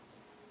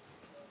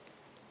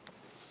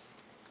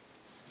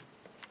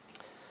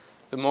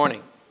Good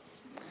morning.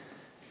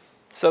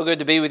 So good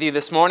to be with you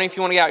this morning. If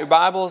you want to get out your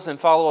Bibles and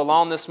follow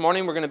along this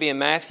morning, we're going to be in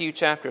Matthew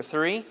chapter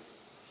 3.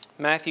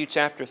 Matthew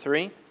chapter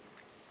 3.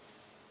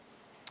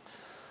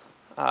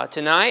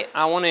 Tonight,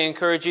 I want to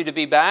encourage you to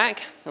be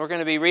back. We're going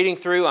to be reading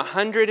through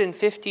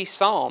 150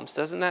 Psalms.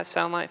 Doesn't that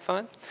sound like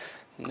fun?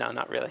 No,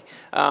 not really.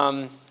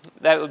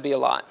 That would be a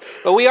lot.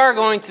 But we are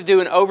going to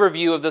do an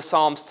overview of the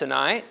Psalms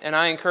tonight, and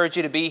I encourage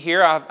you to be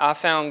here. I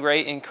found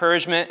great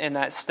encouragement in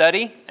that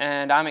study,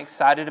 and I'm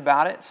excited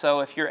about it. So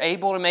if you're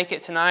able to make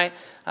it tonight,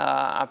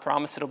 I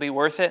promise it'll be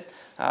worth it.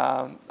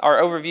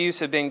 Our overviews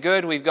have been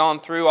good. We've gone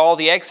through all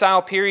the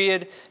exile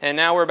period, and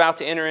now we're about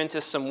to enter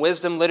into some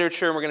wisdom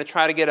literature, and we're going to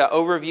try to get an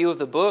overview of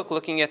the book,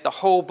 looking at the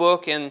whole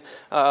book in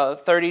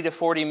 30 to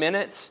 40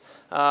 minutes.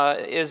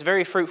 Is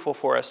very fruitful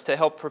for us to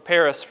help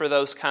prepare us for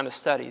those kind of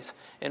studies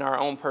in our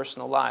own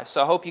personal life.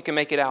 So I hope you can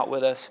make it out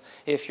with us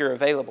if you're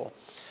available.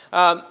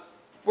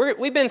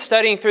 We've been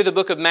studying through the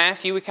book of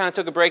Matthew. We kind of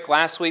took a break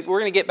last week. We're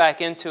going to get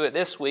back into it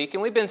this week.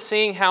 And we've been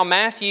seeing how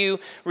Matthew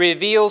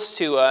reveals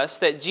to us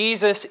that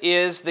Jesus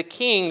is the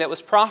King that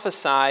was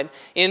prophesied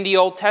in the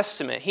Old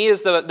Testament. He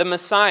is the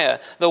Messiah,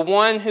 the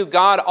one who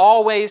God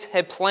always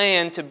had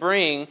planned to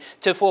bring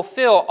to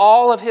fulfill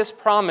all of His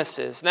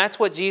promises. And that's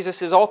what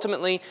Jesus is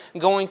ultimately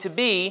going to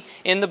be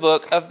in the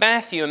book of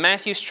Matthew. And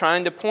Matthew's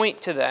trying to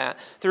point to that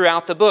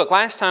throughout the book.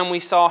 Last time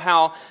we saw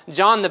how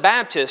John the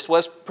Baptist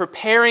was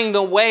preparing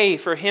the way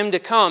for Him to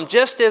come,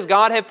 just as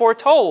God had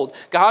foretold.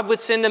 God would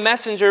send a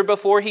messenger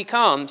before He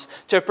comes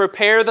to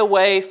prepare the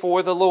way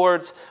for the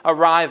Lord's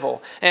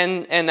arrival.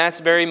 And that's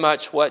very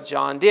much what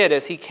John did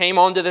as he came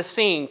onto the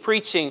scene,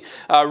 preaching,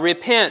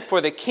 repent,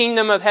 for the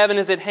kingdom of heaven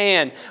is at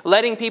hand,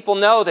 letting people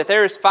know that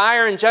there is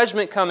fire and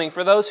judgment coming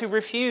for those who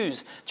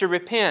refuse to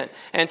repent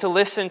and to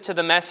listen to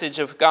the message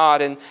of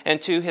God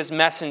and to His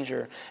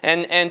messenger,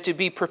 and to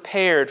be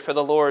prepared for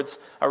the Lord's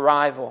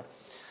arrival.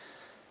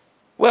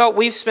 Well,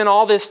 we've spent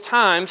all this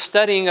time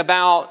studying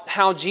about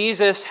how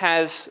Jesus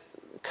has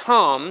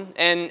come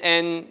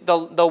and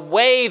the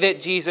way that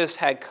Jesus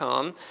had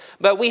come,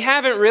 but we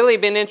haven't really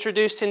been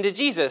introduced into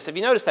Jesus. Have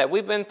you noticed that?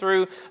 We've been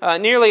through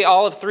nearly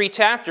all of 3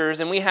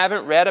 chapters and we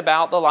haven't read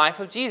about the life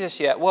of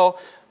Jesus yet. Well,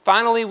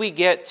 finally, we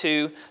get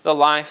to the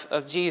life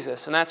of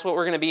Jesus, and that's what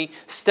we're going to be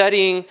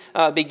studying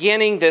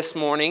beginning this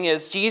morning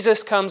as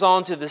Jesus comes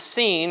onto the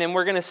scene, and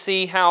we're going to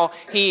see how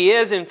He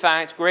is, in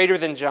fact, greater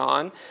than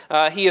John.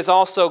 He is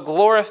also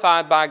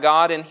glorified by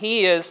God, and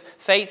He is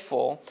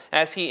faithful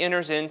as He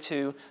enters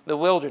into the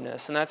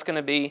wilderness, and that's going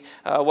to be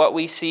what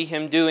we see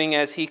Him doing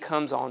as He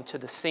comes onto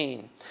the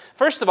scene.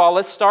 First of all,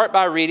 let's start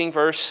by reading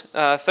verse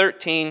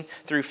 13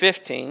 through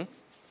 15.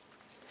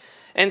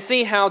 And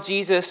see how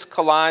Jesus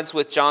collides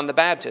with John the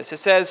Baptist. It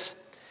says,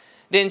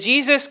 "Then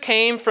Jesus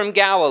came from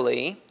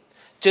Galilee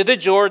to the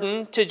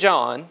Jordan to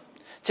John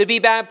to be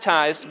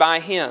baptized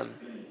by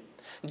him.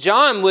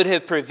 John would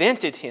have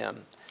prevented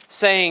him,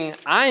 saying,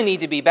 'I need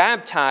to be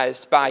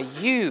baptized by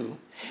you,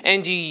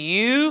 and do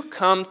you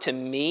come to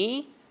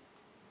me?'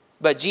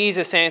 But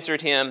Jesus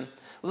answered him,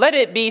 'Let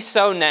it be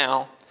so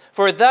now,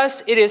 for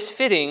thus it is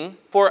fitting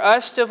for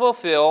us to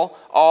fulfill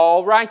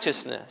all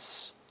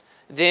righteousness.'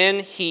 Then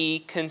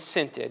he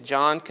consented."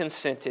 John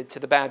consented to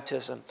the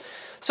baptism.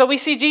 So we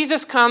see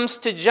Jesus comes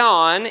to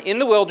John in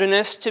the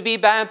wilderness to be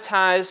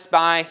baptized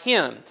by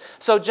him.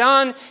 So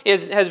John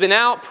has been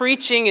out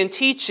preaching and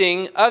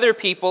teaching other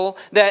people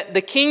that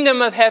the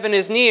kingdom of heaven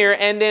is near,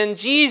 and then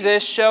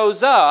Jesus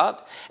shows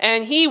up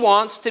and he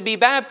wants to be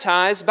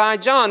baptized by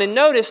John. And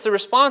notice the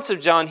response of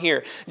John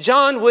here.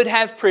 John would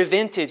have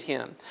prevented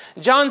him.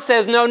 John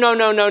says, no,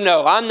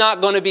 I'm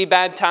not going to be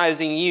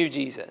baptizing you,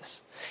 Jesus.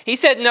 He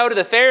said no to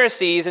the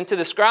Pharisees and to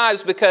the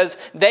scribes because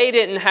they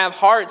didn't have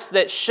hearts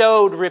that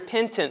showed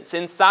repentance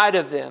inside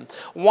of them.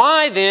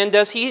 Why then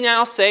does he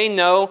now say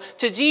no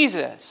to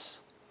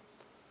Jesus?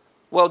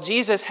 Well,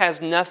 Jesus has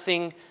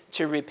nothing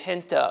to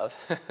repent of.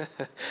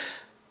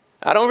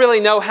 I don't really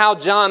know how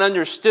John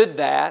understood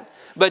that.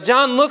 But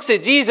John looks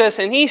at Jesus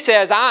and he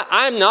says,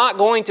 I'm not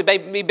going to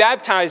be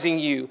baptizing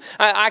you.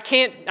 I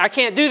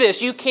can't do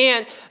this. You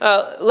can't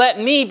let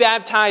me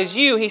baptize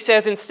you. He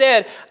says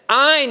instead,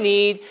 I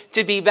need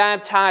to be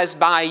baptized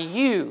by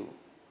you.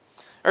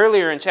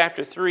 Earlier in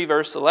chapter 3,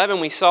 verse 11,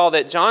 we saw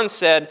that John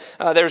said,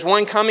 there's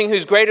one coming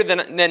who's greater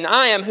than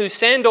I am, whose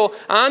sandal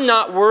I'm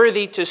not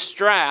worthy to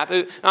strap.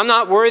 I'm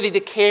not worthy to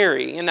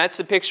carry. And that's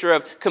the picture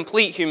of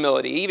complete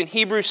humility. Even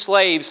Hebrew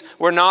slaves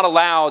were not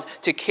allowed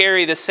to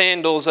carry the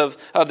sandals of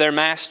their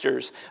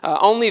masters.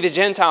 Only the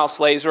Gentile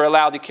slaves were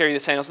allowed to carry the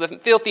sandals, the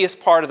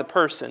filthiest part of the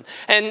person.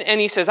 And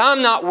he says,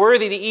 I'm not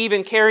worthy to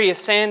even carry a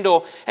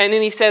sandal. And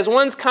then he says,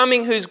 one's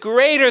coming who's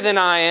greater than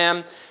I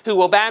am, who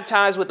will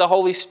baptize with the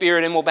Holy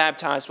Spirit and will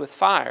baptize with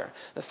fire.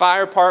 The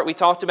fire part we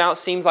talked about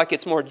seems like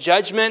it's more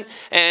judgment,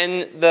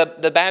 and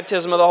the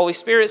baptism of the Holy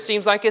Spirit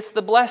seems like it's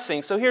the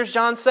blessing. So here's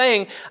John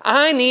saying,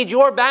 I need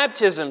your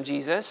baptism,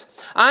 Jesus.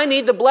 I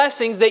need the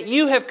blessings that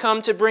you have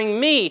come to bring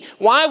me.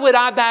 Why would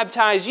I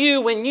baptize you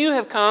when you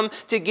have come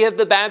to give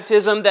the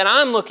baptism that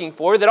I'm looking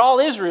for, that all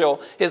Israel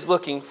is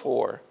looking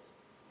for?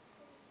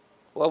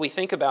 Well, we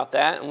think about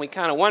that and we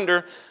kind of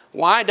wonder,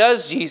 why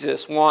does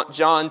Jesus want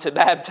John to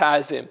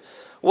baptize him?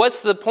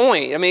 What's the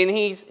point? I mean,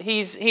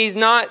 he's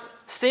not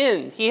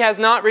sinned. He has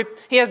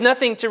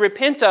nothing to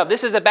repent of.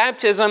 This is a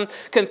baptism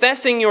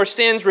confessing your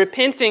sins,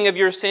 repenting of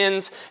your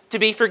sins, to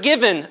be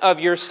forgiven of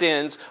your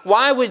sins.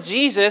 Why would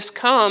Jesus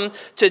come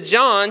to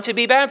John to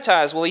be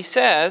baptized? Well, he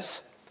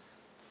says,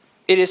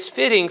 it is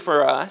fitting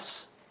for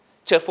us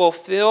to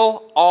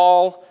fulfill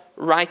all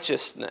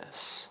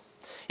righteousness.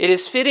 It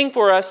is fitting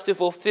for us to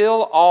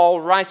fulfill all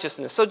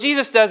righteousness. So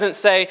Jesus doesn't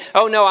say,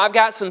 oh no, I've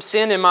got some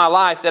sin in my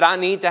life that I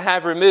need to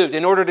have removed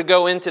in order to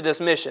go into this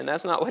mission.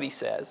 That's not what he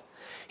says.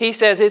 He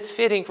says it's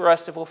fitting for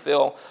us to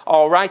fulfill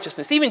all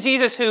righteousness. Even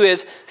Jesus, who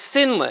is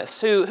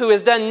sinless, who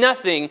has done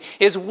nothing,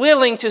 is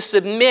willing to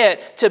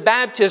submit to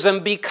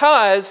baptism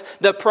because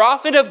the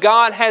prophet of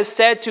God has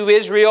said to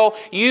Israel,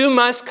 you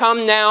must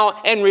come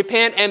now and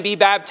repent and be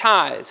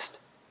baptized.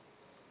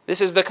 This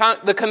is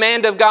the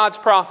command of God's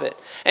prophet.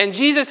 And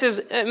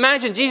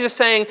imagine Jesus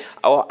saying,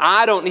 oh,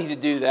 I don't need to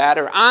do that,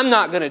 or I'm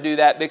not going to do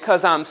that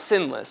because I'm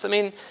sinless. I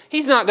mean,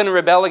 he's not going to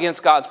rebel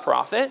against God's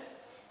prophet.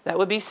 That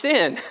would be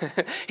sin.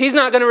 He's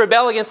not going to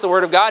rebel against the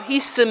word of God.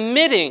 He's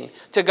submitting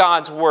to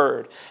God's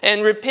word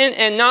and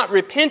not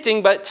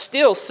repenting, but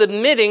still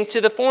submitting to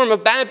the form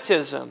of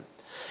baptism.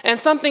 And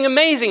something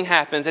amazing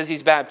happens as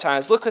he's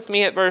baptized. Look with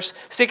me at verse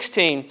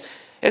 16.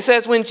 It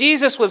says, when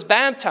Jesus was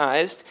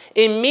baptized,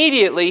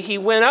 immediately he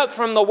went up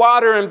from the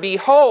water, and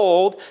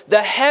behold,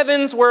 the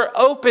heavens were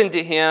opened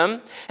to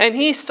him, and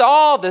he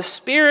saw the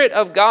Spirit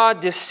of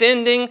God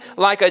descending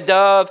like a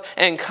dove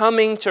and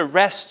coming to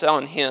rest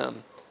on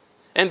him.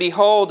 And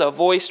behold, a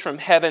voice from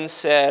heaven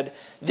said,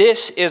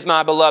 this is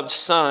my beloved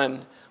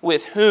Son,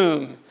 with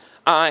whom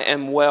I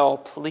am well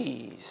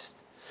pleased.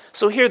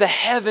 So here the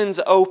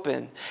heavens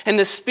open and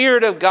the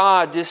Spirit of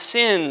God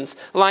descends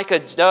like a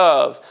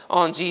dove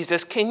on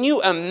Jesus. Can you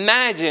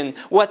imagine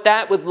what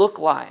that would look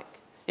like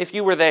if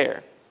you were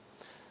there?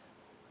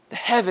 The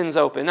heavens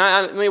open.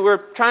 I mean, we're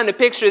trying to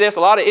picture this. A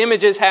lot of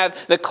images have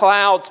the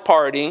clouds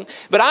parting,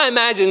 but I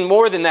imagine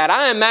more than that.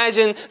 I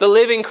imagine the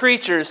living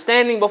creatures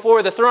standing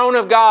before the throne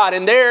of God,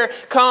 and there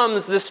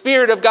comes the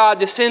Spirit of God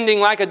descending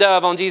like a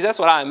dove on Jesus. That's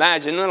what I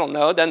imagine. I don't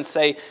know. It doesn't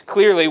say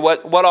clearly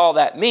what all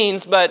that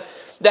means, but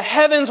the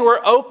heavens were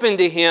open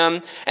to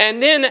him,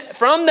 and then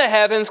from the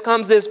heavens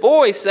comes this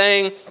voice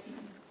saying,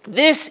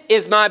 this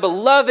is my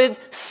beloved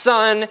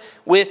Son,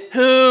 with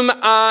whom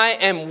I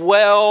am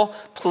well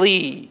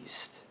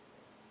pleased.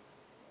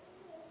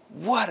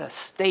 What a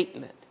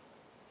statement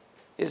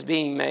is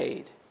being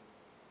made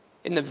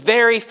in the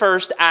very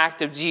first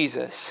act of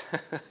Jesus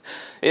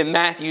in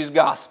Matthew's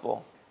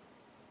gospel.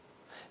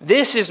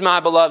 This is my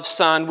beloved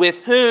Son, with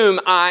whom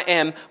I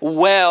am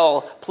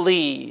well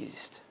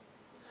pleased.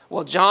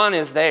 Well, John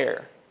is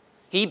there.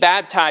 He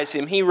baptized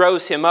him. He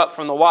rose him up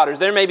from the waters.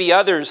 There may be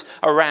others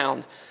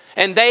around.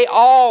 And they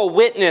all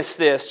witnessed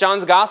this. John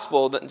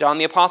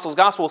the Apostle's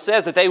Gospel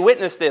says that they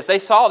witnessed this. They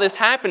saw this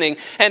happening.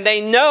 And they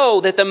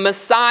know that the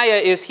Messiah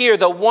is here.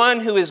 The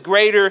one who is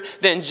greater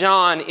than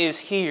John is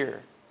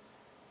here.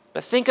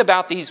 But think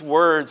about these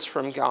words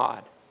from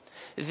God.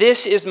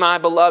 This is my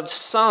beloved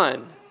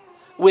Son,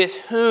 with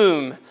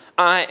whom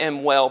I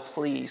am well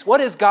pleased.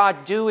 What is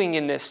God doing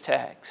in this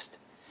text?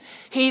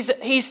 He's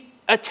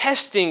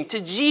attesting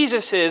to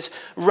Jesus'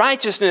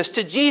 righteousness,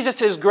 to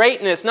Jesus'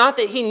 greatness. Not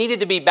that he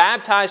needed to be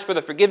baptized for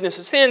the forgiveness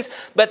of sins,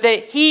 but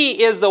that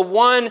he is the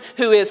one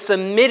who is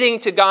submitting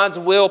to God's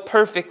will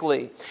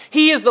perfectly.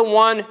 He is the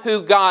one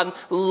who God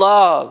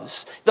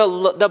loves,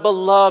 the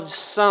beloved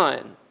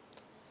Son.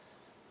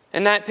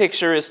 And that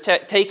picture is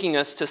taking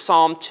us to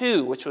Psalm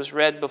 2, which was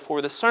read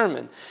before the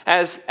sermon.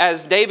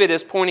 As David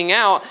is pointing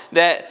out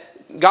that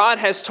God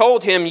has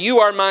told him,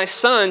 you are my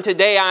son,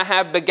 today I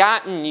have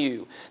begotten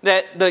you.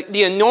 That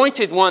the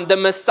anointed one, the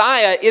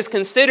Messiah, is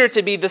considered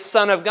to be the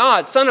Son of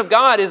God. Son of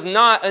God is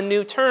not a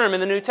new term in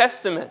the New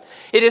Testament.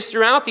 It is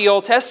throughout the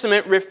Old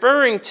Testament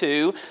referring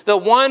to the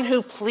one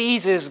who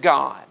pleases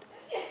God.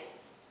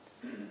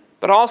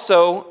 But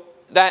also,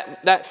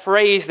 that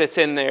phrase that's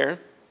in there,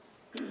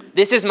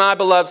 this is my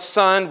beloved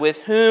Son,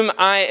 with whom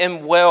I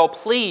am well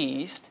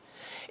pleased,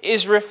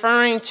 is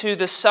referring to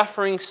the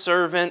suffering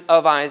servant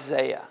of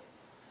Isaiah.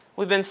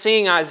 We've been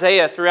seeing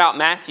Isaiah throughout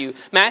Matthew.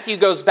 Matthew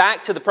goes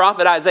back to the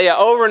prophet Isaiah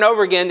over and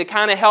over again to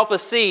kind of help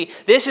us see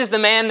this is the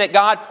man that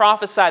God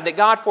prophesied, that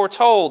God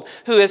foretold,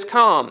 who has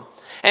come.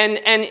 And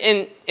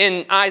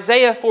in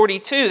Isaiah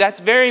 42,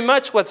 that's very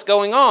much what's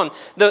going on.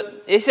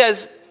 It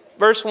says,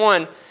 verse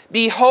 1,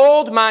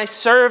 behold my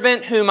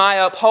servant whom I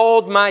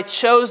uphold, my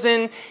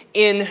chosen,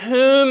 in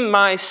whom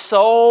my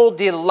soul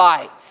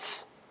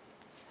delights.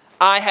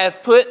 I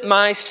have put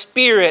my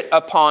spirit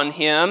upon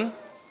him,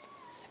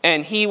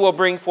 and he will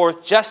bring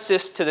forth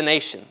justice to the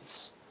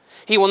nations.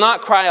 He will not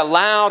cry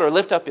aloud or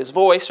lift up his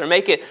voice or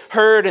make it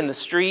heard in the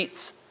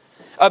streets.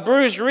 A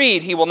bruised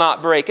reed he will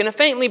not break, and a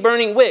faintly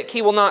burning wick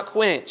he will not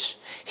quench.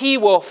 He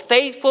will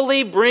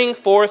faithfully bring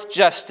forth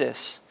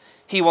justice.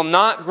 He will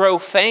not grow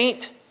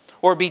faint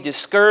or be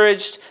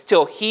discouraged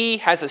till he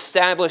has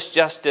established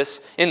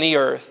justice in the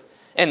earth.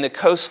 and the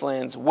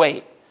coastlands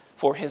wait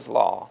for his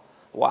law.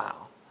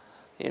 Wow.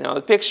 You know,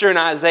 the picture in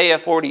Isaiah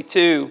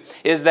 42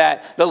 is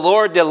that the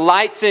Lord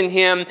delights in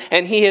him,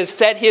 and he has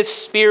set his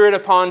spirit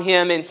upon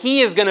him, and he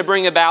is going to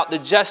bring about the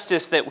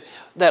justice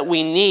that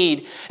we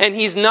need. And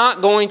he's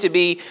not going to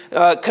be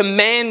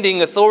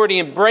commanding authority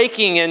and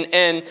breaking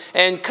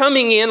and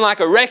coming in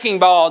like a wrecking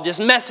ball, just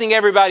messing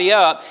everybody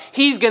up.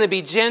 He's going to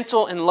be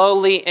gentle and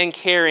lowly and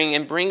caring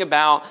and bring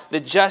about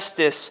the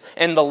justice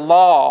and the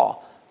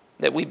law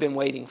that we've been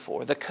waiting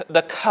for, the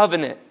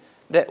covenant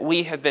that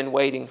we have been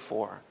waiting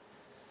for.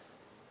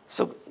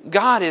 So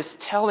God is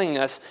telling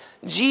us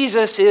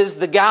Jesus is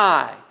the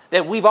guy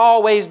that we've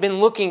always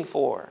been looking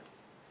for.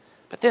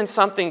 But then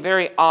something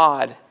very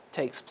odd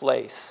takes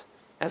place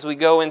as we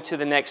go into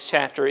the next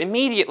chapter.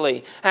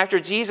 Immediately after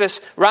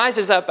Jesus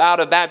rises up out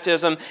of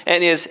baptism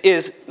and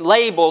is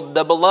labeled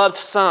the beloved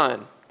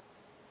Son.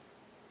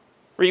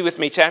 Read with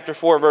me chapter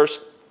 4,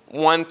 verse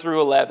 1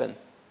 through 11.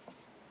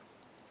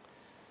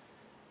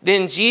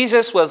 Then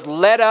Jesus was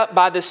led up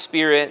by the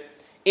Spirit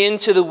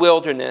into the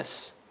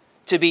wilderness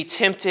to be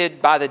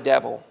tempted by the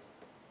devil.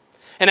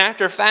 And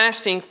after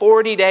fasting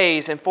 40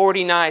 days and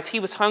 40 nights, he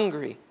was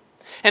hungry.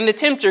 And the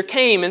tempter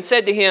came and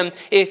said to him,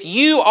 "If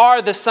you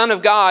are the Son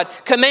of God,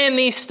 command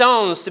these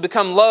stones to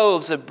become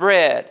loaves of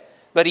bread."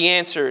 But he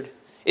answered,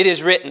 "It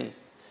is written,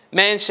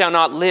 man shall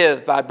not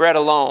live by bread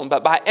alone,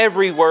 but by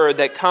every word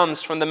that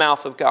comes from the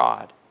mouth of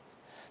God."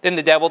 Then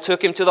the devil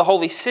took him to the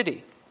holy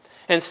city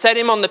and set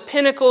him on the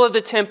pinnacle of the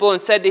temple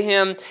and said to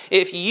him,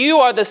 "If you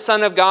are the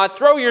Son of God,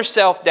 throw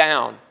yourself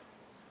down.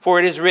 For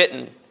it is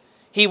written,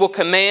 he will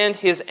command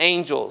his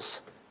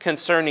angels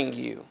concerning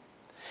you.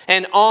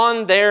 And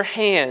on their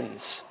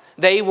hands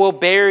they will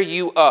bear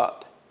you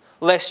up,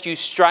 lest you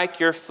strike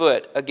your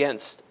foot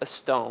against a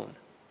stone."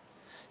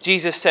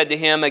 Jesus said to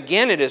him,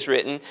 "Again it is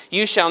written,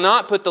 you shall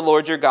not put the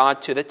Lord your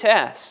God to the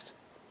test."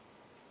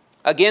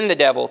 Again the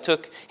devil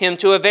took him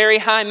to a very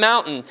high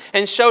mountain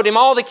and showed him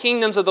all the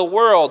kingdoms of the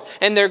world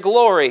and their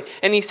glory.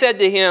 And he said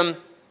to him,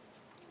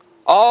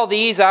 "All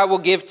these I will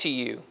give to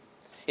you,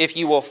 if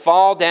you will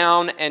fall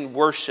down and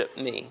worship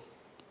me."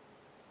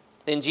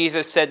 Then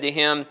Jesus said to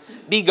him,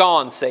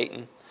 "Begone,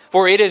 Satan,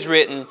 for it is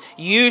written,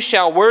 you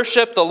shall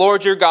worship the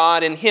Lord your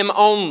God, and him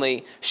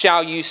only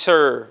shall you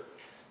serve."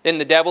 Then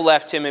the devil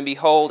left him, and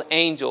behold,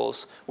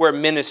 angels were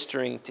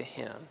ministering to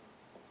him.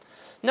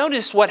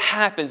 Notice what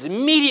happens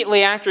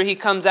immediately after he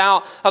comes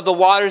out of the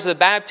waters of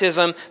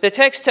baptism. The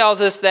text tells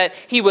us that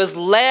he was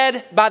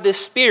led by the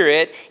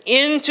Spirit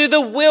into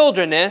the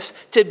wilderness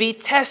to be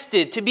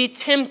tested, to be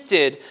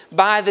tempted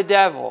by the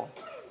devil.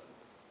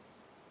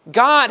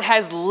 God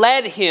has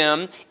led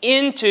him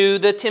into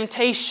the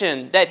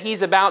temptation that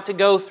he's about to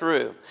go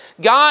through.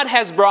 God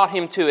has brought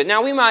him to it.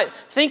 Now we might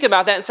think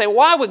about that and say,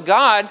 why would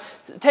God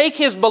take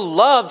his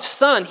beloved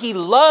Son? He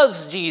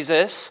loves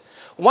Jesus.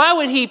 Why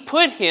would he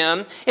put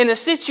him in a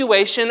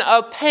situation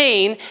of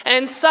pain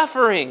and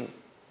suffering?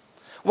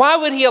 Why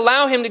would he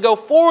allow him to go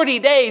 40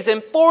 days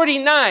and 40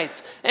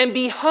 nights and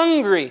be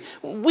hungry?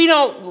 We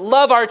don't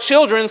love our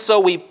children,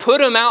 so we put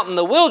them out in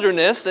the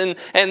wilderness and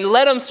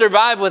let them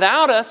survive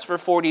without us for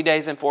 40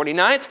 days and 40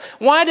 nights.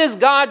 Why does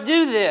God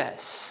do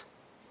this?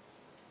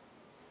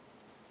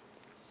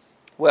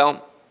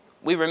 Well,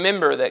 we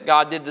remember that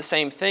God did the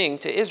same thing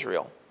to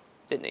Israel,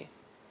 didn't he?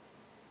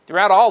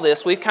 Throughout all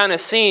this, we've kind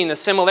of seen the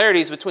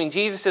similarities between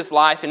Jesus'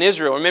 life and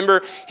Israel.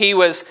 Remember, he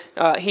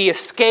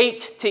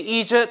escaped to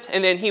Egypt,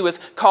 and then he was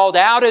called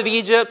out of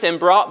Egypt and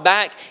brought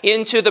back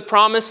into the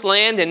promised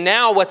land. And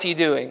now what's he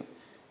doing?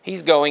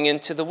 He's going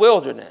into the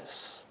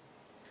wilderness.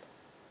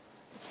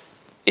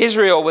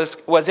 Israel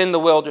was in the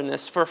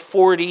wilderness for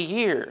 40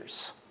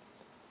 years.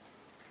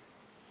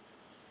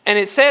 And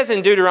it says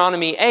in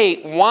Deuteronomy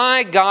 8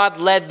 why God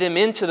led them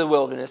into the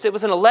wilderness. It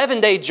was an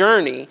 11-day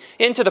journey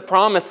into the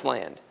promised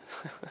land.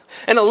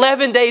 An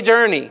 11-day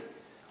journey.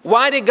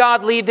 Why did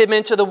God lead them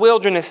into the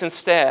wilderness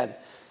instead?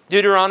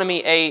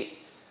 Deuteronomy 8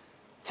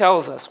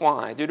 tells us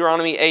why.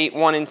 Deuteronomy 8,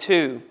 1 and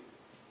 2.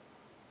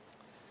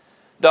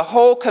 "The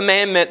whole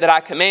commandment that I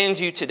command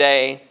you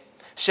today,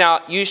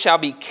 you shall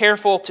be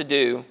careful to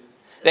do,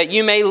 that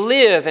you may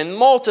live and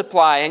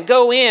multiply and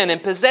go in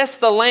and possess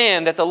the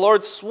land that the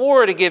Lord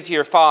swore to give to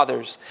your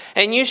fathers.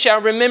 And you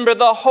shall remember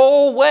the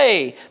whole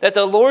way that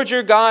the Lord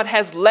your God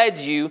has led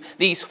you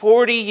these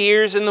 40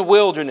 years in the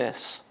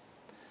wilderness."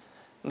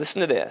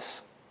 Listen to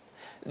this.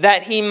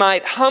 "That he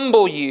might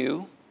humble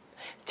you,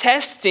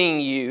 testing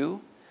you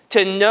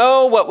to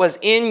know what was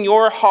in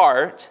your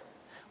heart,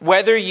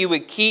 whether you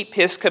would keep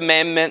his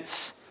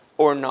commandments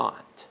or not."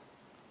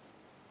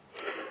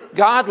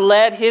 God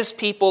led his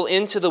people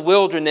into the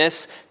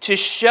wilderness to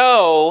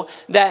show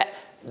that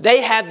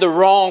they had the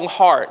wrong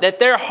heart, that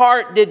their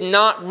heart did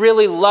not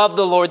really love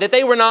the Lord, that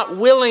they were not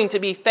willing to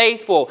be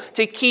faithful,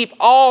 to keep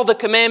all the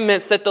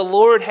commandments that the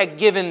Lord had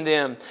given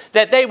them,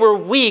 that they were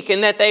weak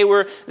and that they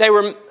were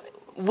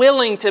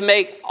willing to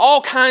make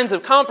all kinds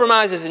of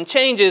compromises and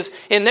changes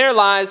in their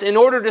lives in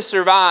order to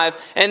survive,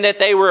 and that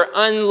they were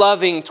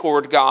unloving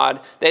toward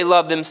God. They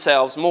loved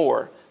themselves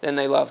more than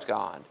they loved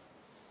God.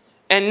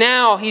 And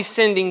now he's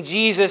sending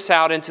Jesus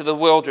out into the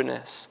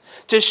wilderness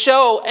to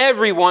show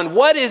everyone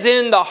what is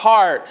in the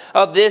heart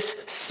of this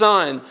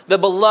Son, the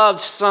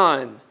beloved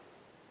Son.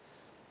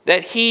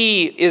 That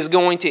he is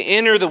going to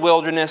enter the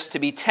wilderness to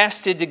be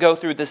tested, to go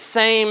through the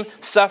same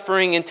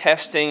suffering and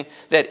testing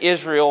that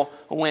Israel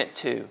went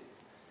to.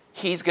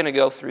 He's going to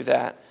go through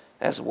that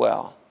as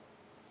well.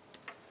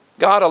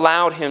 God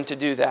allowed him to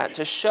do that,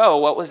 to show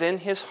what was in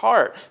his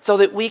heart, so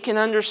that we can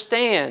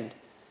understand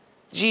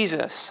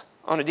Jesus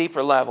on a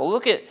deeper level.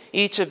 Look at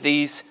each of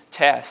these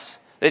tests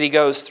that he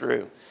goes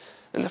through.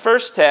 In the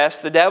first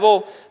test, the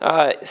devil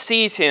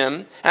sees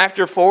him.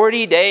 After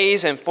 40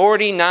 days and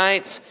 40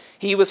 nights,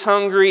 he was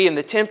hungry, and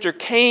the tempter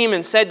came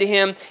and said to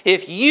him,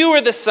 "If you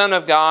are the Son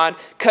of God,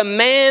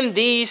 command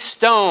these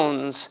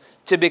stones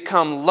to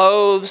become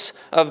loaves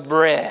of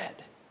bread."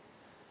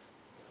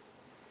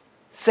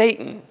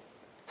 Satan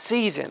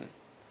sees him.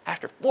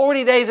 After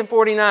 40 days and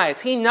 40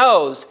 nights, he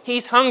knows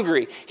he's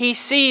hungry. He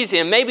sees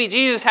him. Maybe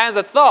Jesus has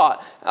a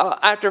thought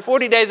after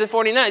 40 days and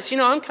 40 nights,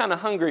 I'm kind of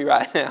hungry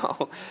right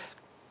now.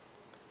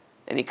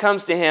 And he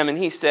comes to him and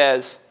he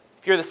says,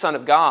 if you're the Son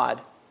of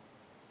God,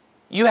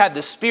 you have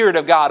the Spirit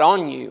of God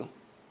on you.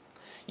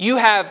 You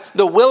have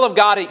the will of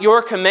God at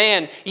your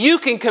command. You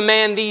can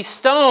command these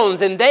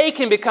stones and they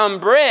can become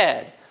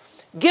bread.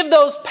 Give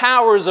those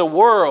powers a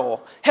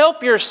whirl.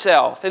 Help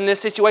yourself in this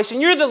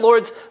situation. You're the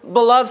Lord's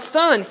beloved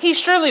Son. He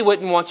surely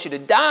wouldn't want you to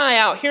die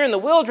out here in the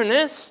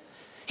wilderness.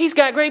 He's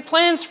got great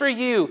plans for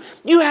you.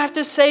 You have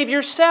to save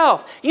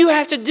yourself. You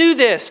have to do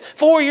this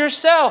for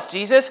yourself,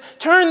 Jesus.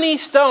 Turn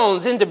these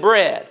stones into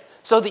bread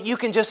so that you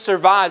can just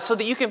survive, so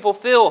that you can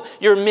fulfill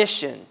your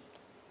mission.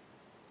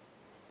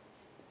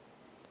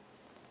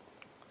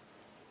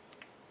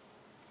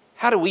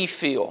 How do we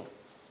feel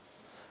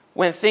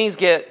when things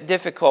get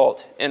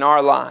difficult in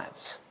our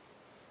lives?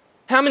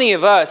 How many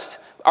of us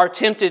are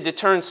tempted to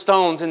turn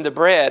stones into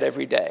bread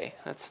every day?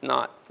 That's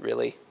not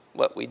really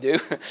what we do.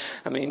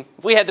 I mean,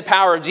 if we had the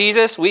power of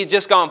Jesus, we'd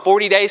just gone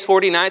 40 days,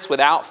 40 nights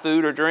without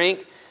food or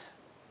drink.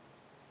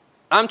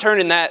 I'm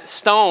turning that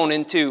stone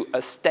into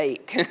a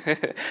steak.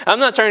 I'm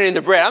not turning it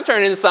into bread. I'm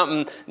turning it into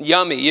something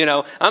yummy,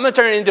 I'm going to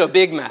turn it into a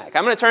Big Mac.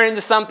 I'm going to turn it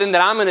into something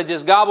that I'm going to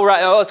just gobble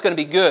right. Oh, it's going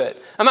to be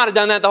good. I might have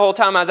done that the whole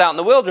time I was out in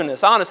the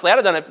wilderness. Honestly, I'd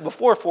have done it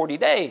before 40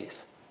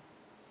 days.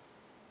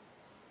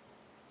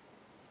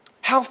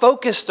 How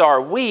focused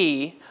are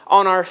we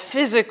on our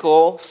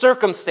physical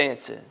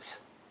circumstances?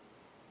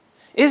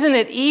 Isn't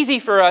it easy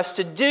for us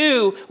to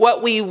do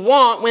what we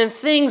want when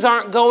things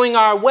aren't going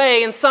our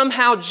way and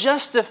somehow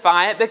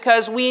justify it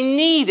because we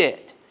need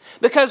it?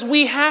 Because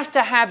we have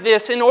to have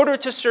this in order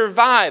to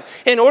survive,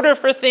 in order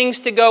for things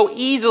to go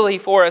easily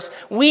for us.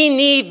 We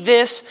need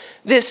this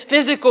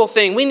physical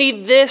thing. We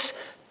need this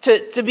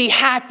to be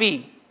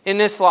happy in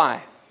this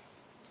life.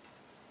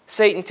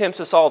 Satan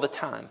tempts us all the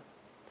time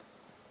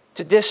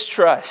to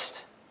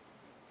distrust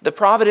the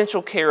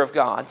providential care of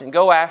God and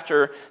go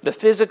after the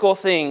physical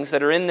things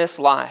that are in this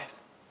life.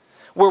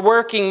 We're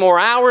working more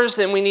hours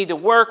than we need to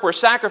work. We're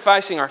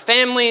sacrificing our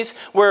families.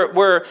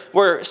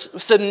 We're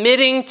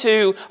submitting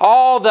to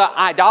all the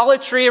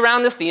idolatry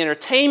around us, the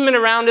entertainment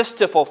around us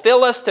to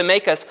fulfill us, to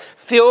make us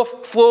feel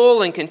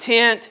full and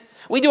content.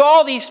 We do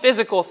all these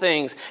physical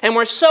things, and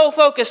we're so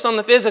focused on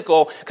the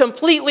physical,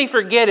 completely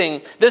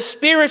forgetting the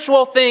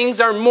spiritual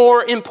things are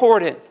more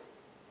important.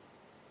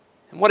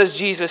 And what does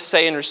Jesus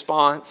say in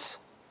response?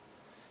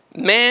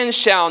 Man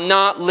shall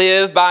not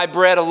live by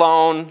bread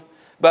alone,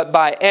 but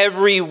by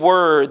every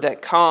word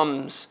that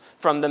comes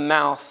from the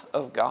mouth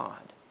of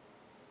God.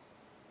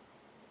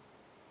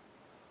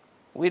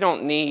 We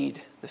don't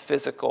need the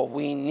physical.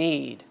 We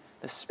need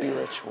the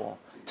spiritual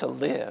to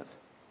live.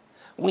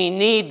 We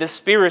need the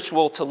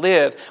spiritual to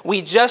live.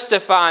 We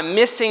justify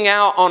missing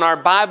out on our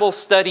Bible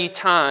study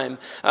time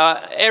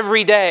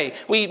every day.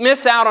 We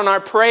miss out on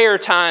our prayer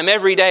time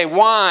every day.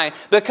 Why?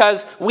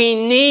 Because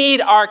we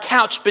need our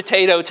couch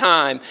potato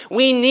time.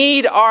 We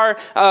need our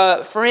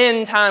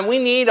friend time. We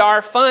need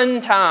our fun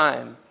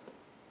time.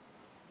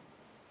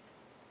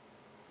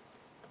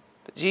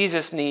 But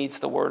Jesus needs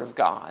the Word of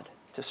God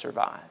to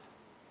survive.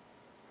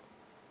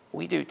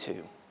 We do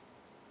too.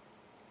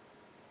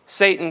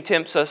 Satan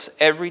tempts us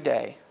every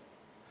day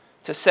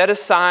to set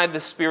aside the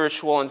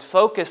spiritual and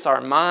focus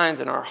our minds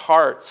and our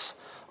hearts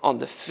on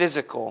the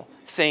physical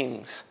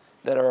things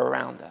that are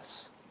around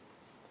us.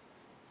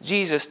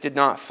 Jesus did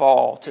not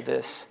fall to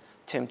this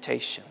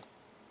temptation.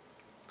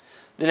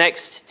 The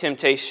next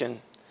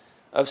temptation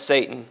of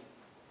Satan,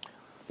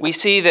 we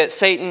see that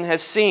Satan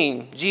has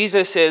seen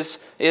Jesus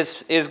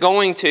is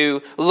going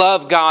to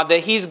love God, that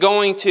he's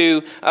going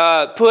to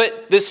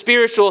put the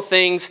spiritual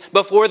things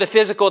before the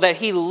physical, that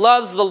he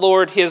loves the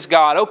Lord his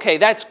God. Okay,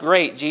 that's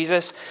great,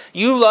 Jesus.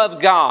 You love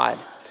God.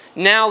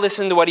 Now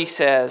listen to what he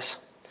says.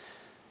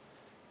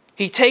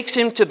 He takes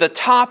him to the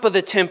top of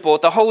the temple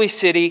at the holy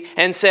city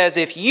and says,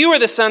 if you are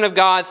the Son of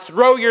God,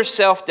 throw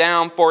yourself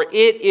down, for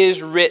it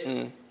is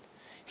written,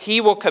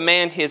 he will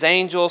command his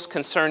angels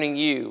concerning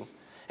you,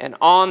 and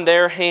on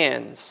their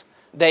hands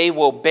they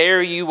will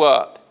bear you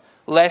up,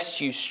 lest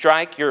you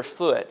strike your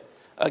foot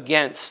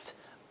against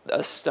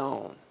a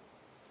stone.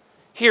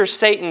 Here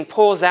Satan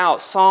pulls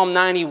out Psalm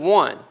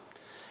 91.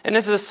 And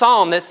this is a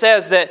psalm that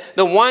says that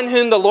the one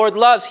whom the Lord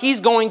loves,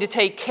 He's going to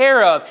take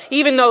care of.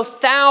 Even though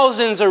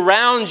thousands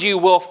around you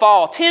will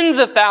fall, tens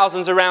of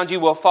thousands around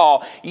you will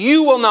fall,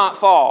 you will not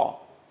fall.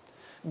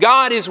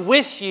 God is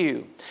with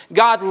you.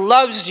 God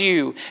loves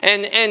you.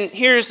 And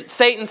here's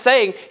Satan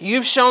saying,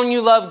 you've shown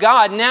you love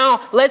God.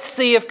 Now let's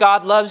see if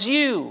God loves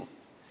you.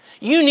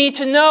 You need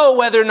to know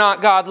whether or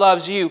not God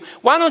loves you.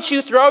 Why don't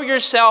you throw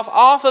yourself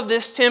off of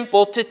this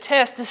temple to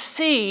test, to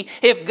see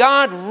if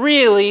God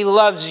really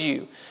loves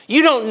you?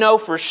 You don't know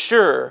for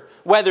sure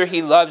whether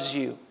He loves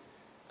you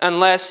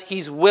unless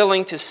He's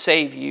willing to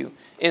save you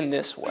in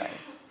this way.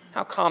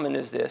 How common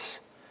is this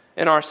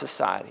in our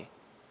society?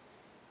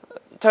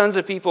 Tons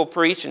of people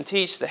preach and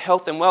teach the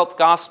health and wealth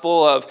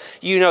gospel of,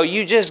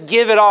 you just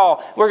give it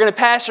all. We're going to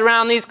pass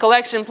around these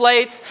collection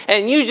plates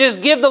and you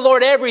just give the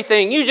Lord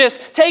everything. You just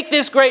take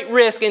this great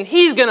risk and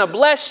He's going to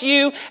bless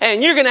you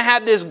and you're going to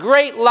have this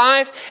great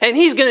life and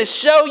He's going to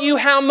show you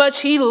how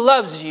much He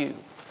loves you.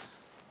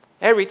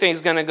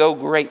 Everything's going to go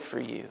great for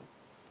you.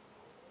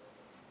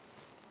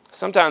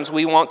 Sometimes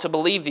we want to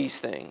believe these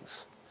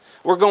things.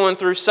 We're going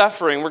through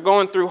suffering. We're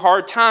going through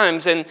hard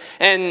times and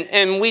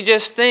we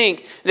just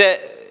think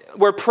that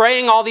we're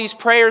praying all these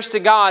prayers to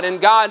God, and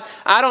God,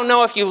 I don't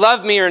know if you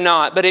love me or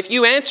not, but if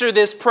you answer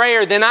this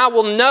prayer, then I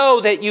will know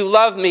that you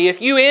love me.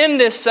 If you end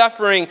this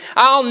suffering,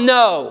 I'll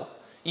know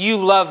you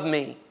love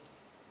me.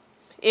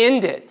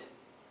 End it.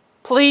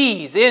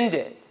 Please end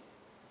it.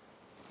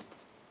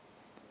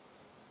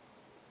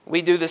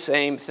 We do the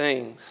same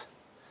things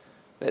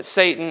that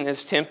Satan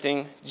is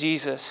tempting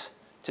Jesus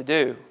to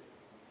do.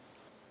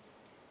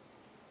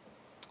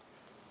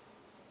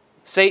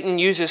 Satan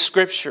uses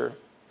Scripture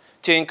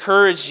to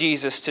encourage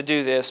Jesus to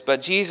do this,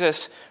 but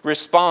Jesus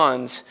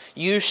responds,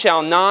 you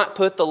shall not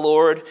put the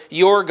Lord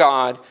your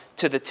God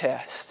to the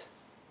test.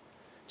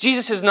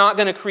 Jesus is not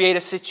going to create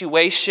a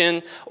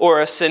situation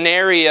or a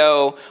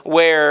scenario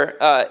where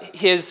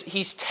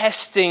he's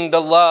testing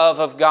the love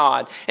of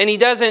God. And He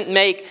doesn't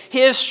make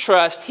His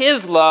trust,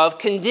 His love,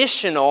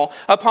 conditional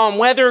upon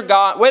whether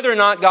or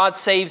not God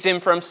saves him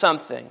from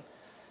something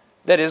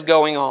that is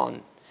going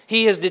on.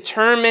 He is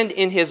determined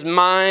in his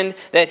mind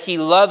that he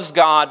loves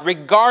God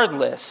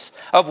regardless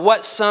of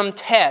what some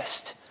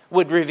test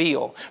would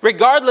reveal.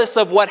 Regardless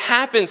of what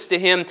happens to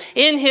him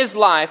in his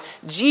life,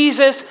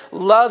 Jesus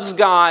loves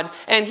God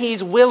and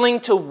He's willing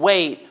to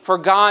wait for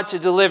God to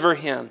deliver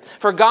him,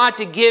 for God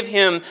to give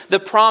him the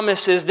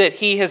promises that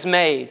He has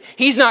made.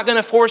 He's not going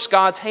to force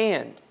God's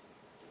hand.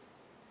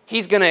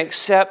 He's going to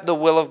accept the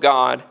will of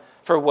God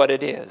for what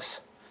it is,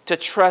 to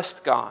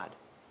trust God.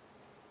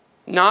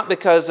 Not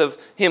because of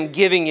Him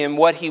giving him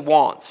what he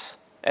wants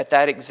at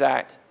that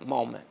exact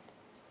moment.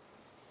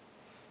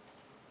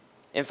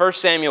 In 1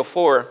 Samuel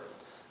 4,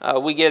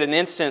 we get an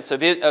instance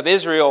of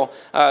Israel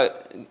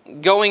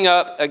going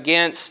up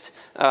against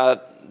I'm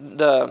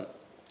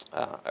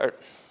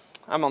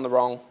on the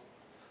wrong.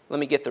 Let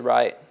me get the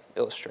right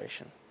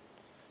illustration.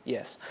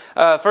 Yes.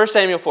 1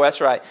 Samuel 4,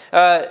 that's right.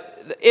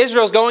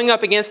 Israel's going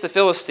up against the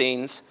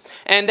Philistines,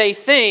 and they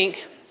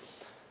think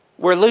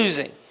we're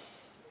losing.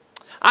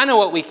 I know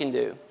what we can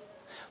do.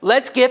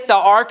 Let's get the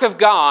ark of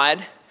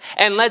God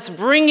and let's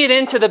bring it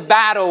into the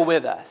battle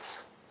with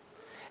us.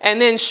 And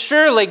then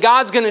surely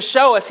God's going to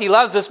show us He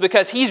loves us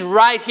because He's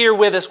right here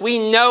with us.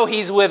 We know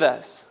He's with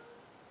us.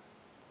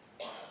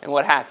 And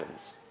what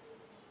happens?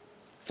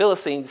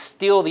 Philistines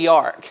steal the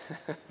ark.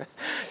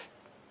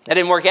 That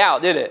didn't work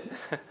out, did it?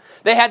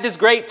 They had this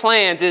great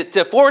plan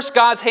to force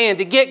God's hand,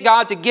 to get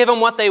God to give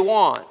them what they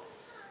want.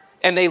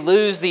 And they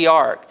lose the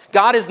ark.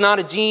 God is not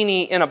a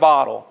genie in a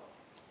bottle.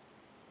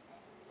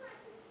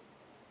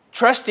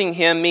 Trusting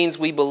Him means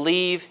we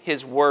believe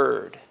His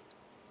word.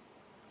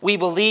 We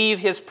believe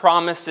His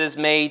promises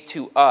made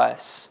to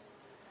us.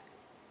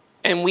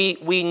 And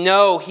we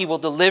know He will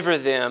deliver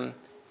them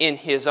in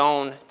His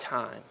own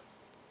time.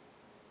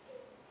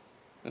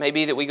 It may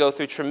be that we go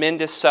through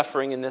tremendous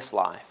suffering in this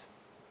life.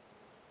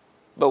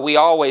 But we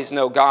always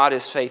know God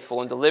is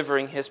faithful in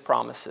delivering His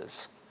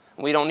promises.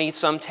 We don't need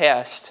some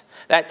test.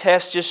 That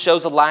test just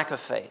shows a lack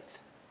of faith.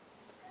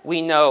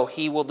 We know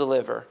He will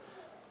deliver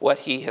what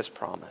He has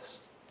promised.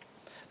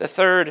 The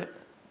third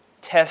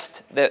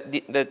test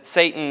that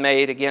Satan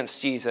made against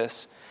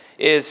Jesus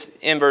is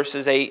in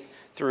verses 8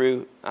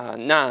 through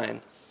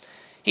 9.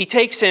 He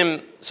takes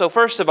him, so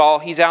first of all,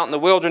 he's out in the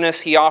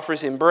wilderness. He offers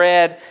him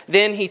bread.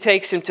 Then he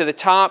takes him to the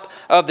top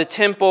of the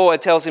temple.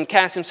 It tells him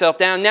cast himself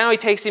down. Now he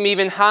takes him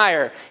even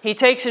higher. He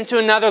takes him to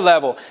another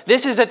level.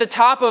 This is at the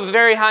top of a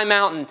very high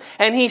mountain.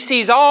 And he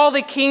sees all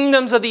the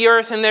kingdoms of the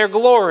earth in their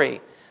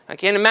glory. I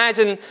can't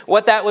imagine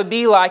what that would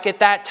be like at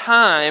that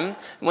time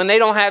when they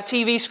don't have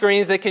TV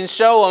screens that can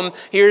show them,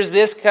 here's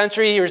this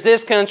country, here's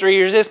this country,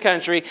 here's this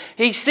country.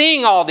 He's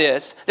seeing all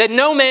this that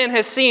no man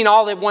has seen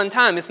all at one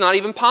time. It's not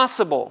even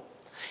possible.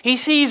 He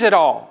sees it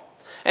all.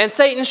 And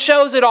Satan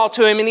shows it all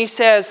to him and he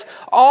says,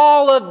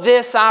 all of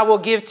this I will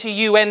give to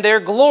you, and their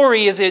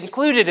glory is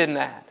included in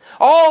that.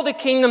 all the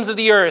kingdoms of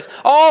the earth,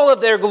 all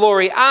of their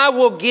glory, I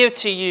will give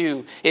to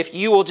you if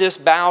you will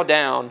just bow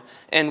down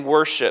and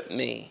worship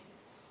me.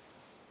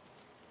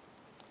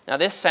 Now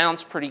this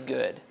sounds pretty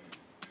good.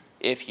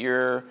 If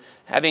you're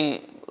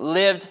having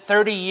lived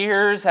 30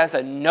 years as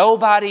a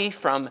nobody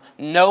from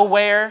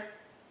nowhere,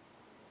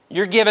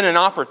 you're given an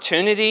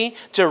opportunity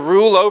to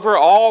rule over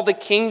all the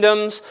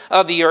kingdoms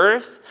of the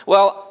earth.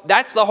 Well,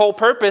 that's the whole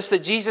purpose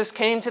that Jesus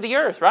came to the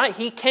earth, right?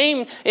 He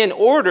came in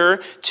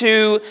order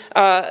to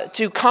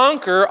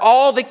conquer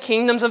all the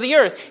kingdoms of the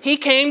earth. He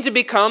came to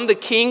become the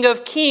King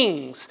of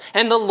Kings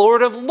and the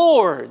Lord of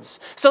Lords.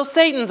 So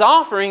Satan's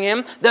offering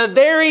him the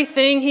very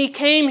thing he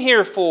came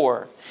here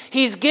for.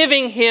 He's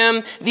giving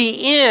him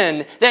the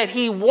end that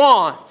he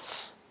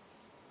wants.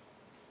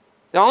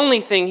 The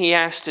only thing he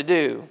has to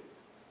do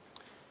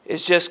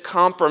is just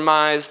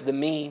compromise the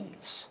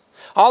means.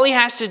 All he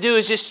has to do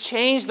is just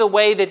change the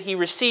way that he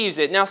receives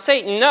it. Now,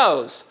 Satan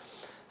knows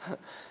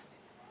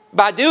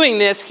by doing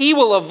this, he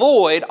will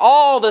avoid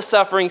all the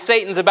suffering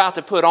Satan's about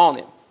to put on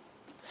him.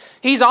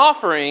 He's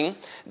offering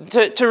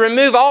to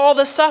remove all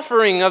the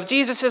suffering of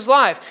Jesus'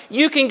 life.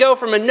 You can go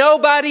from a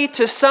nobody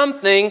to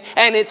something,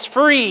 and it's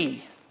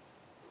free.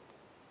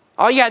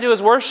 All you got to do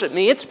is worship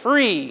me. It's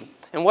free.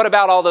 And what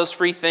about all those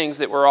free things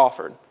that were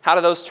offered? How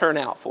do those turn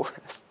out for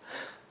us?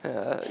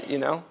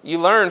 You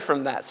learn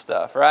from that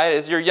stuff, right?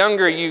 As you're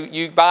younger,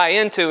 you buy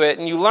into it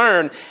and you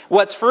learn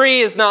what's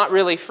free is not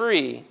really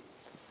free.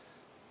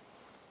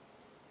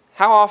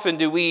 How often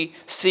do we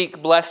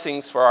seek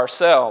blessings for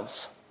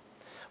ourselves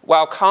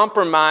while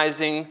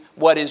compromising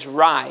what is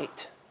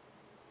right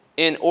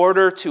in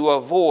order to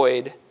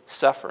avoid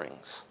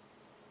sufferings?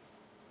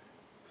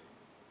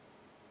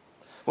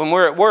 When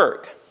we're at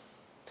work,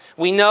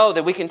 we know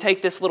that we can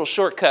take this little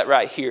shortcut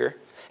right here,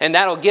 and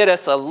that'll get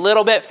us a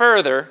little bit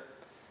further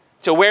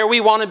to where we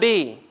want to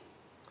be.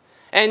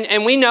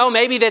 And we know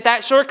maybe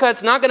that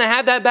shortcut's not going to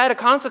have that bad of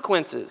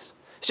consequences.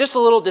 It's just a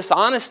little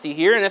dishonesty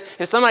here. And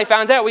if somebody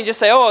finds out, we just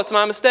say, oh, it's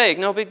my mistake.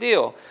 No big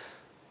deal.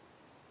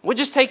 We'll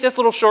just take this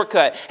little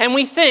shortcut. And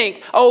we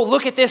think, oh,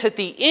 look at this. At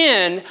the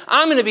end,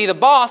 I'm going to be the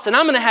boss and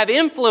I'm going to have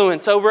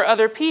influence over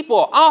other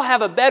people. I'll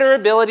have a better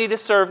ability to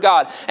serve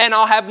God. And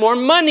I'll have more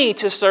money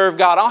to serve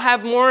God. I'll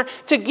have more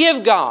to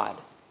give God.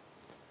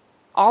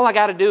 All I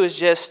got to do is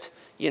just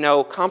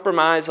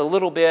compromise a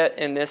little bit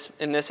in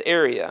this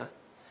area,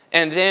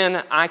 and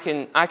then I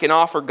can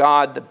offer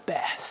God the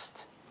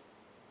best.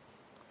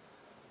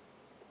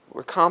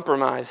 We're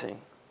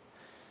compromising.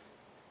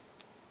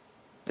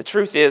 The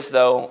truth is,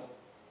 though,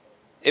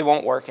 it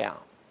won't work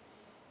out.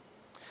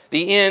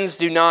 The ends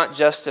do not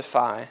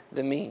justify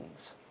the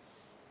means.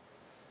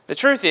 The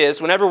truth is,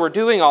 whenever we're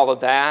doing all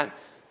of that,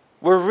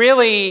 we're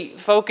really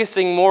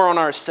focusing more on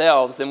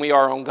ourselves than we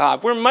are on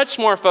God. We're much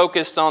more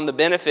focused on the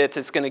benefits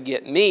it's going to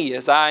get me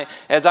as I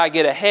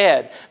get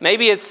ahead.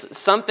 Maybe it's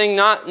something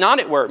not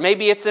at work.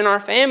 Maybe it's in our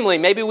family.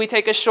 Maybe we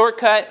take a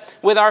shortcut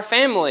with our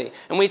family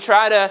and we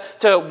try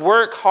to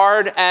work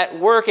hard at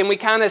work and we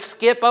kind of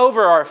skip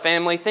over our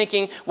family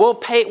thinking we'll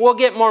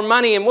get more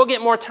money and we'll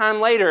get more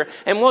time later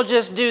and we'll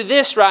just do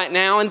this right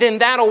now and then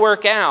that'll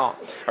work out.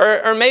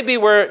 Or maybe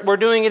we're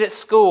doing it at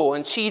school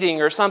and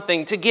cheating or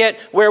something to get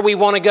where we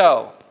want to go.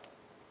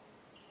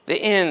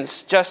 The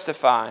ends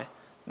justify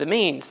the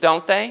means,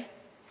 don't they?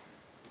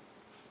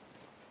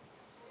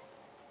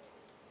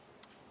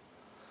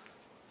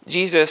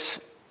 Jesus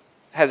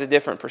has a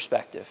different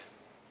perspective.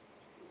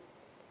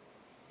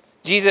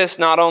 Jesus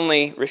not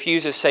only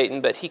refuses Satan,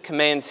 but he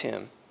commands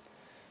him,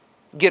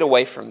 get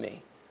away from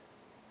me.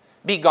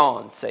 Be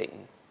gone,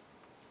 Satan.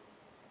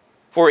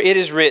 For it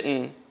is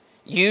written,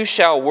 you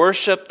shall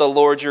worship the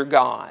Lord your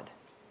God,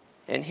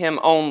 and him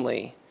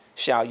only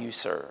shall you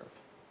serve.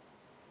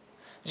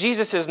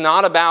 Jesus is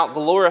not about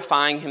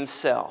glorifying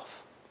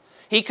himself.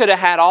 He could have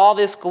had all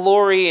this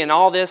glory and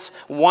all this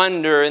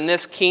wonder and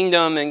this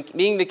kingdom and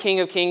being the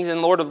King of Kings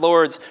and Lord of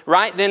Lords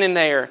right then and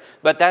there,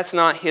 but that's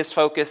not his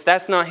focus.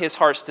 That's not his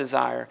heart's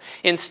desire.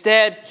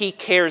 Instead, he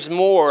cares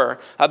more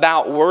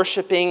about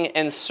worshiping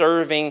and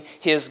serving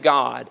his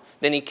God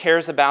than he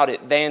cares about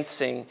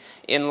advancing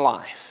in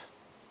life.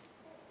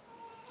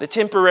 The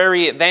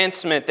temporary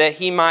advancement that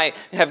he might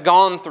have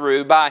gone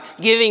through by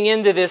giving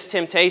into this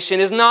temptation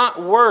is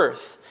not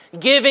worth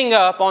giving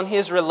up on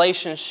his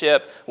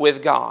relationship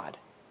with God.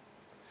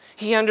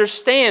 He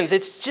understands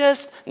it's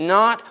just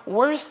not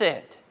worth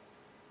it.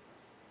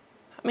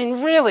 I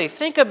mean, really,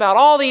 think about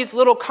all these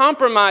little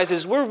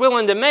compromises we're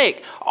willing to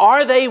make.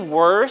 Are they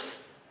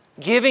worth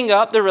giving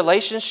up the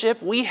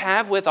relationship we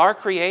have with our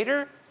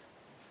Creator?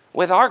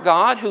 With our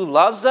God who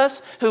loves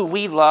us, who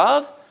we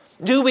love?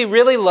 Do we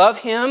really love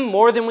him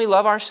more than we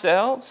love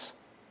ourselves?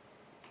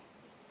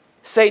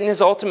 Satan is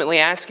ultimately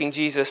asking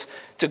Jesus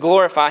to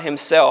glorify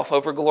himself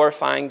over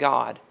glorifying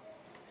God.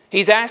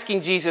 He's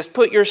asking Jesus,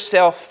 put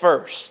yourself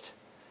first,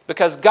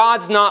 because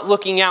God's not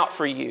looking out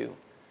for you.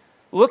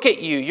 Look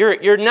at you.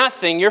 You're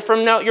nothing.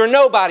 You're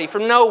nobody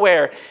from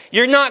nowhere.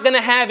 You're not going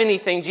to have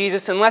anything,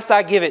 Jesus, unless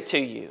I give it to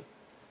you.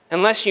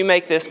 Unless you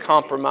make this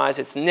compromise,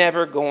 it's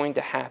never going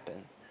to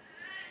happen.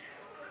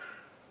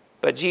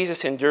 But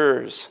Jesus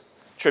endures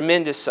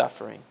tremendous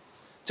suffering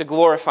to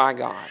glorify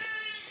God.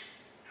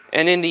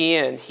 And in the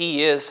end,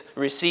 He is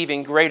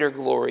receiving greater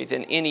glory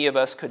than any of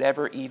us could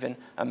ever even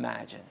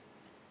imagine.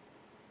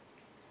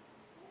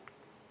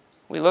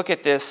 We look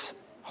at this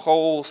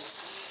whole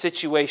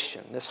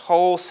situation, this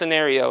whole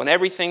scenario, and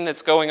everything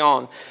that's going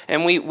on,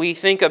 and we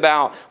think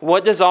about,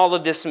 what does all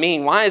of this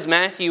mean? Why is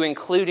Matthew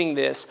including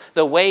this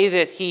the way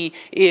that he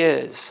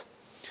is?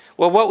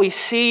 Well, what we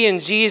see in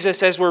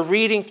Jesus as we're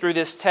reading through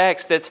this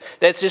text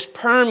that's just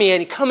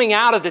permeating, coming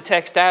out of the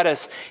text at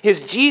us,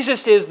 is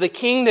Jesus is the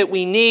King that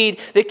we need,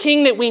 the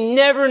King that we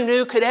never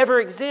knew could ever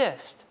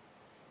exist.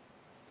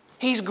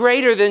 He's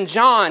greater than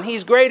John.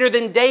 He's greater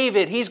than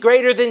David. He's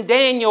greater than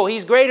Daniel.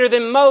 He's greater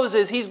than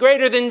Moses. He's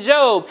greater than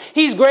Job.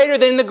 He's greater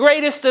than the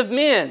greatest of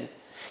men.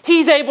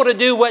 He's able to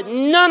do what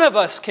none of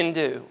us can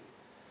do.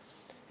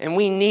 And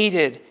we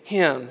needed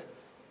Him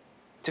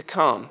to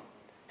come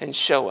and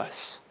show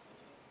us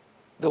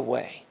the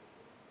way.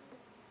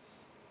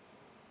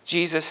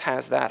 Jesus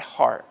has that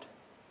heart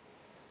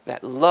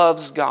that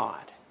loves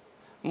God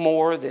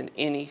more than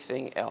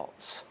anything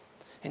else.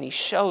 And He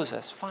shows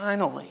us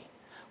finally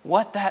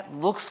what that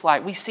looks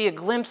like. We see a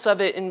glimpse of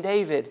it in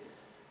David,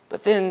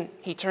 but then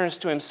He turns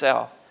to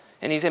Himself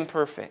and He's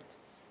imperfect.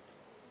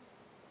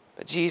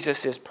 But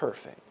Jesus is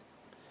perfect.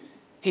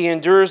 He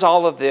endures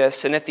all of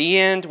this, and at the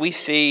end we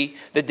see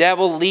the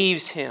devil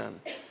leaves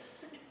Him,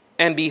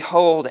 and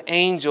behold,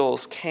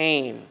 angels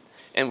came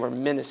and were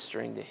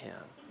ministering to Him.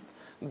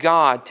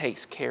 God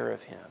takes care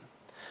of Him.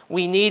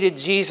 We needed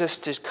Jesus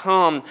to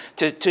come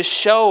to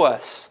show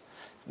us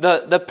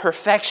the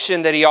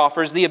perfection that He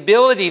offers, the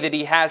ability that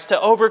He has to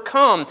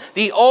overcome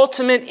the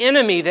ultimate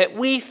enemy that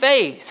we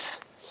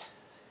face,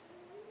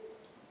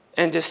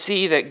 and to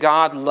see that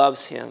God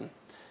loves him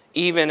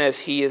even as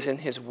he is in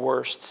his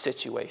worst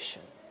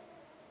situation.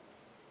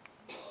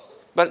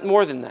 But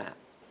more than that,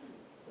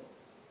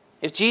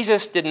 if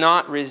Jesus did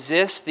not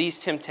resist these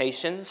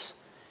temptations,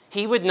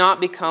 He would not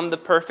become the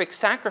perfect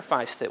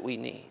sacrifice that we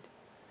need.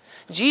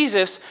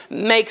 Jesus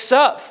makes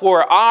up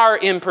for our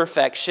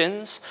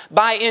imperfections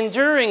by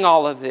enduring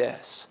all of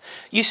this.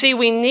 You see,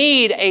 we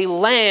need a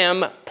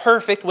lamb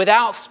perfect,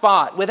 without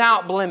spot,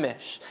 without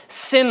blemish,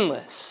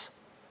 sinless,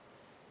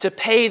 to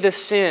pay the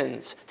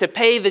sins, to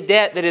pay the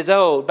debt that is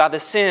owed by the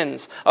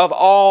sins of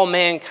all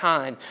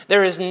mankind.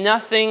 There is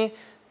nothing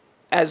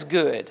as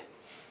good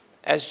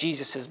as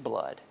Jesus'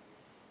 blood.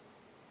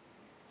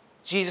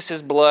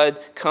 Jesus' blood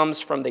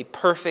comes from the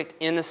perfect,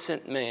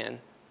 innocent man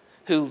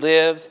who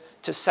lived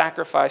to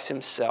sacrifice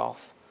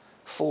himself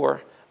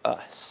for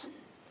us.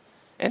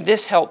 And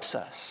this helps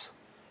us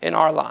in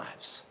our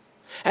lives.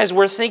 As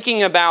we're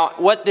thinking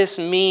about what this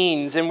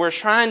means and we're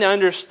trying to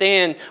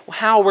understand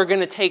how we're going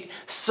to take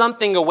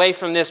something away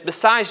from this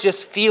besides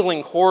just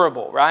feeling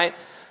horrible, right?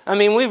 I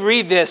mean, we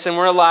read this and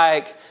we're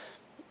like,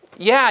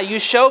 yeah, you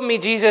showed me,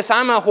 Jesus,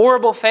 I'm a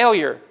horrible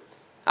failure.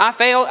 I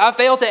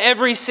fail to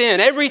every sin,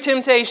 every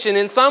temptation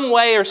in some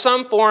way or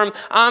some form.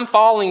 I'm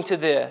falling to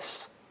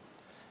this.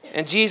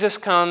 And Jesus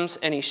comes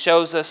and He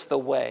shows us the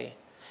way.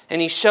 And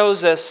He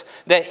shows us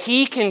that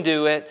He can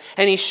do it.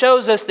 And He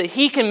shows us that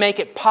He can make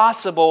it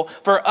possible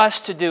for us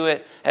to do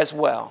it as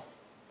well.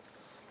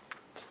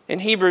 In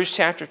Hebrews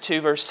chapter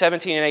 2, verse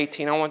 17 and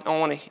 18, I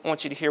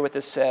want you to hear what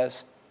this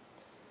says.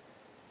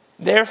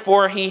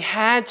 Therefore, He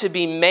had to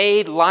be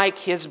made like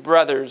His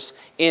brothers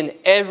in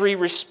every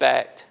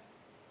respect,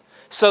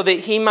 so that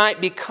He might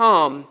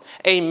become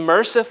a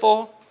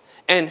merciful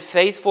and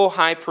faithful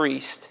high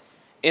priest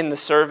in the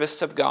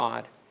service of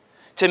God,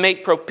 to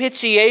make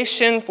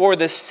propitiation for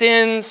the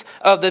sins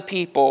of the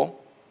people.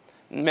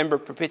 Remember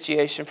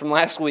propitiation from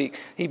last week.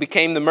 He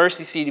became the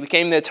mercy seat. He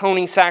became the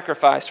atoning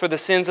sacrifice for the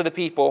sins of the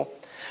people.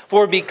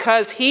 For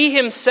because He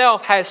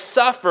Himself has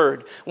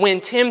suffered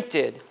when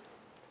tempted,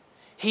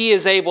 He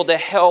is able to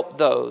help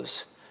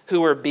those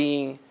who are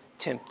being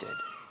tempted.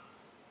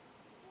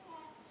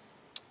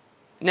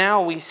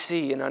 Now we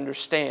see and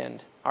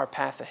understand our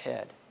path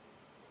ahead.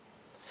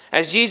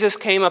 As Jesus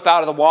came up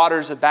out of the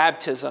waters of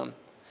baptism,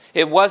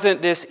 it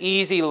wasn't this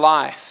easy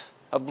life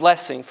of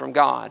blessing from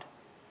God.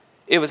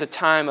 It was a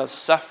time of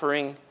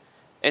suffering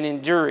and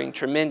enduring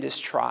tremendous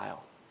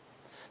trial.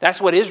 That's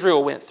what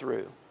Israel went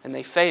through, and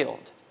they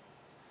failed.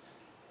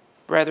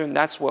 Brethren,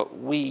 that's what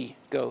we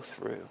go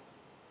through.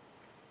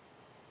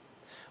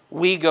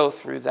 We go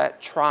through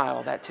that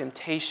trial, that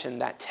temptation,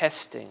 that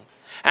testing.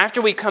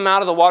 After we come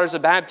out of the waters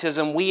of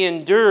baptism, we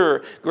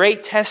endure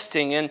great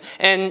testing,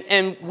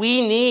 and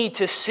we need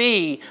to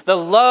see the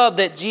love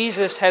that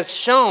Jesus has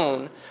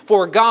shown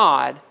for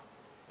God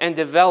and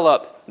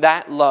develop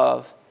that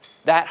love,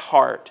 that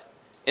heart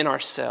in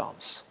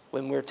ourselves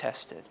when we're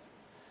tested.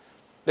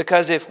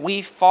 Because if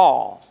we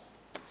fall,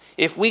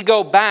 if we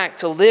go back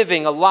to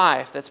living a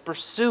life that's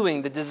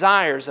pursuing the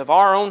desires of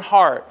our own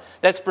heart,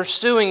 that's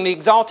pursuing the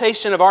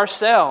exaltation of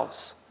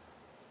ourselves,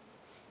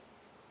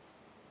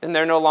 then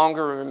there no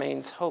longer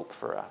remains hope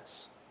for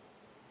us.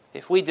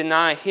 If we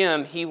deny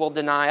Him, He will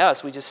deny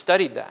us. We just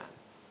studied that.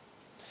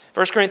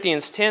 1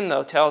 Corinthians 10,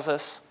 though, tells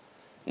us,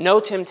 no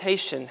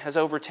temptation has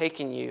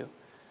overtaken you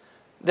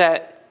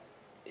that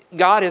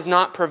God is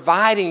not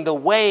providing the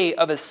way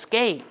of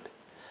escape.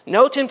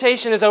 No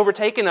temptation has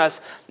overtaken us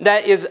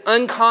that is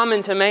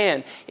uncommon to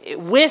man.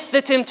 With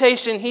the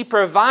temptation, He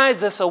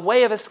provides us a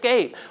way of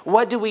escape.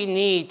 What do we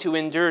need to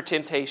endure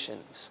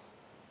temptations?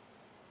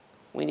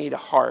 We need a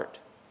heart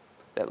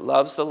that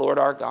loves the Lord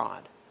our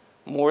God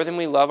more than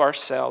we love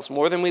ourselves,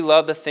 more than we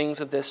love the things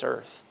of this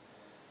earth.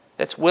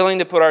 That's willing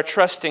to put our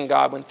trust in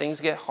God when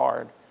things get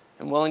hard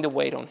and willing to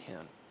wait on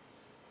Him.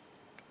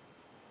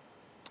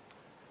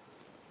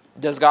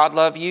 Does God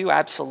love you?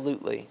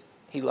 Absolutely,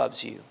 He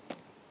loves you.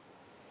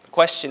 The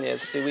question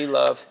is, do we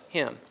love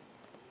Him?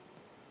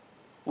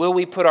 Will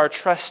we put our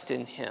trust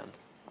in Him?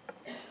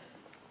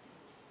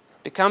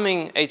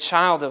 Becoming a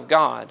child of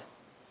God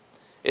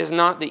is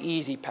not the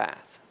easy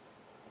path.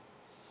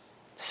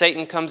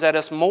 Satan comes at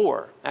us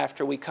more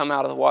after we come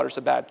out of the waters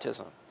of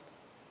baptism.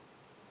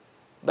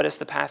 But it's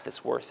the path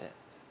that's worth it.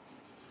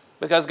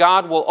 Because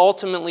God will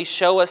ultimately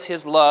show us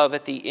His love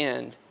at the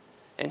end.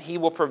 And He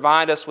will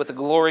provide us with a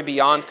glory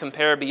beyond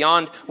compare,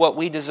 beyond what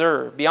we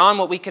deserve, beyond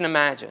what we can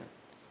imagine.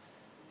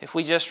 If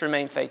we just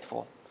remain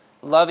faithful,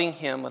 loving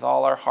Him with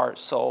all our heart,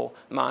 soul,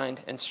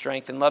 mind, and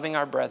strength, and loving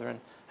our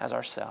brethren as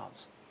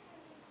ourselves.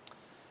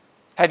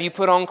 Have you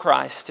put on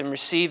Christ and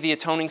received the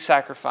atoning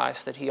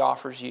sacrifice that He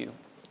offers you?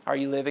 Are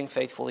you living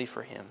faithfully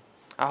for Him?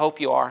 I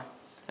hope you are.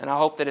 And I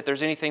hope that if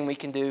there's anything we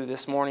can do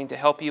this morning to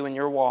help you in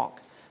your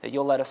walk, that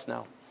you'll let us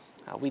know.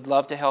 We'd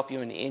love to help you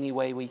in any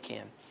way we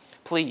can.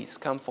 Please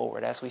come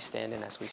forward as we stand and as we